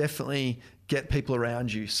definitely get people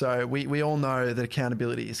around you. So we all know that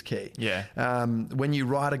accountability is key. Yeah. When you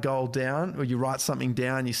write a goal down, or you write something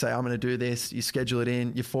down, you say, I'm going to do this, you schedule it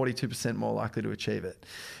in, you're 42% more likely to achieve it.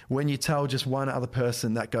 When you tell just one other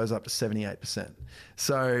person, that goes up to 78%.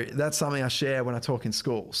 So that's something I share when I talk in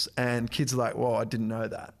schools, and kids are like, whoa, I didn't know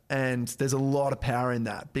that. And there's a lot of power in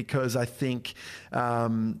that, because I think,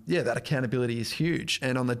 that accountability is huge.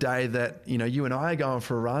 And on the day that, you and I are going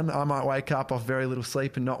for a run, I might wake up off very little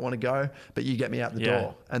sleep and not want to go, but you get me out the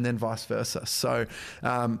door, and then vice versa. So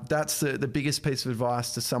that's the biggest piece of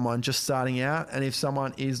advice to someone just starting out. And if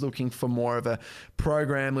someone is looking for more of a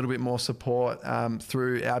program, a little bit more support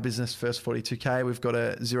through our business, First 42K, we've got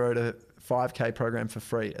a 0 to 5K program for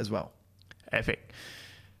free as well. Epic.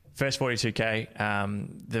 First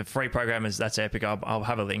 42K, the free program that's epic. I'll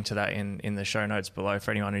have a link to that in the show notes below for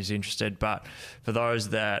anyone who's interested. But for those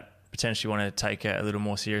that potentially want to take it a little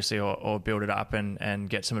more seriously, or build it up and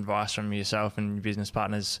get some advice from yourself and your business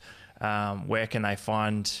partners, where can they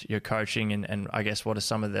find your coaching, and I guess what are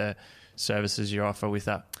some of the services you offer with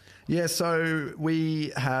that? Yeah, so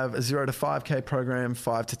we have a 0 to 5K program,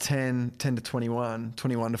 5 to 10, 10 to 21,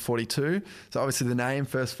 21 to 42. So obviously the name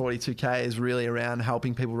First 42K is really around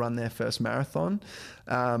helping people run their first marathon.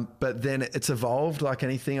 But then it's evolved like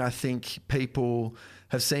anything. I think people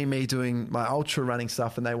have seen me doing my ultra running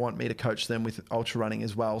stuff and they want me to coach them with ultra running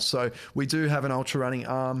as well. So we do have an ultra running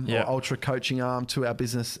arm or ultra coaching arm to our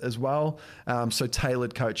business as well. So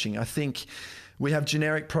tailored coaching. I think we have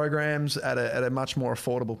generic programs at a much more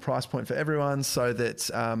affordable price point for everyone so that,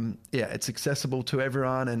 it's accessible to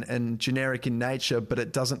everyone and generic in nature, but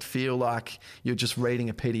it doesn't feel like you're just reading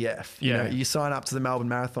a PDF. You know, you sign up to the Melbourne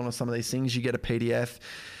Marathon or some of these things, you get a PDF.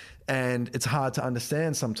 And it's hard to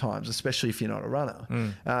understand sometimes, especially if you're not a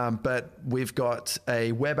runner. But we've got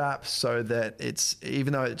a web app so that it's,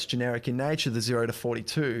 even though it's generic in nature, the 0 to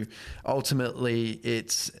 42, ultimately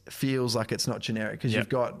it feels like it's not generic because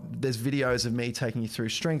there's videos of me taking you through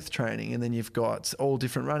strength training, and then you've got all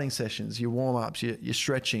different running sessions, your warm-ups, your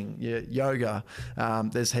stretching, your yoga.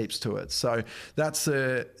 There's heaps to it. So that's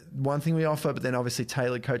one thing we offer, but then obviously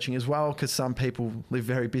tailored coaching as well, because some people live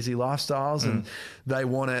very busy lifestyles and they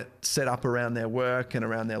want it set up around their work and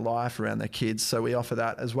around their life, around their kids. So we offer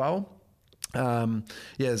that as well.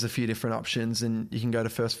 There's a few different options, and you can go to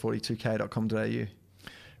first42k.com.au.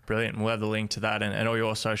 Brilliant. We'll have the link to that and all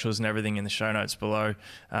your socials and everything in the show notes below,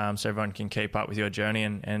 so everyone can keep up with your journey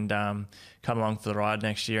and come along for the ride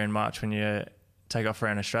next year in March when you take off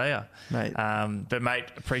around Australia. Mate. But mate,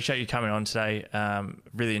 appreciate you coming on today.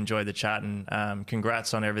 Really enjoyed the chat, and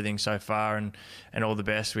congrats on everything so far, and all the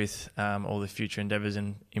best with all the future endeavours,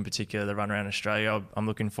 and in particular the run around Australia. I'm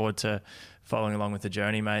looking forward to following along with the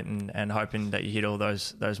journey, mate, and hoping that you hit all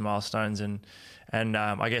those milestones and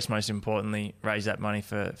I guess most importantly, raise that money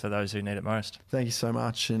for those who need it most. Thank you so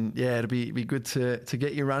much. And it'll be good to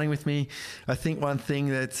get you running with me. I think one thing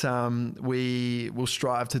that we will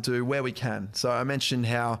strive to do where we can. So I mentioned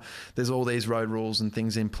how there's all these road rules and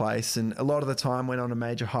things in place. And a lot of the time when on a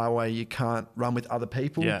major highway, you can't run with other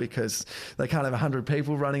people because they can't have 100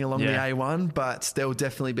 people running along the A1, but there'll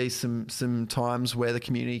definitely be some times where the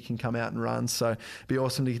community can come out and run. So it'd be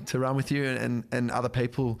awesome to run with you and other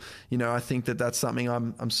people. You know, I think that's something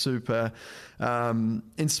I'm super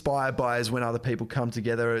inspired by, is when other people come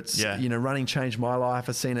together. It's, running changed my life.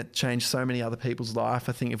 I've seen it change so many other people's life.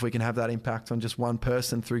 I think if we can have that impact on just one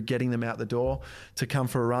person through getting them out the door to come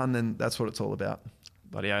for a run, then that's what it's all about.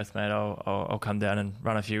 Bloody oath, mate. I'll come down and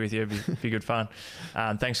run a few with you. It'd be good fun.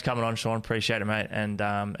 Thanks for coming on, Sean. Appreciate it, mate. And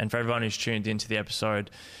for everyone who's tuned into the episode,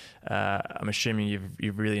 I'm assuming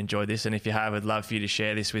you've really enjoyed this, and if you have, I'd love for you to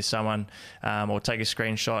share this with someone, or take a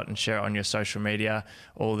screenshot and share it on your social media.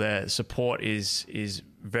 All the support is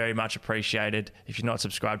very much appreciated. If you're not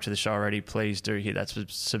subscribed to the show already, please do hit that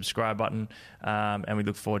subscribe button, and we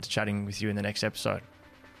look forward to chatting with you in the next episode.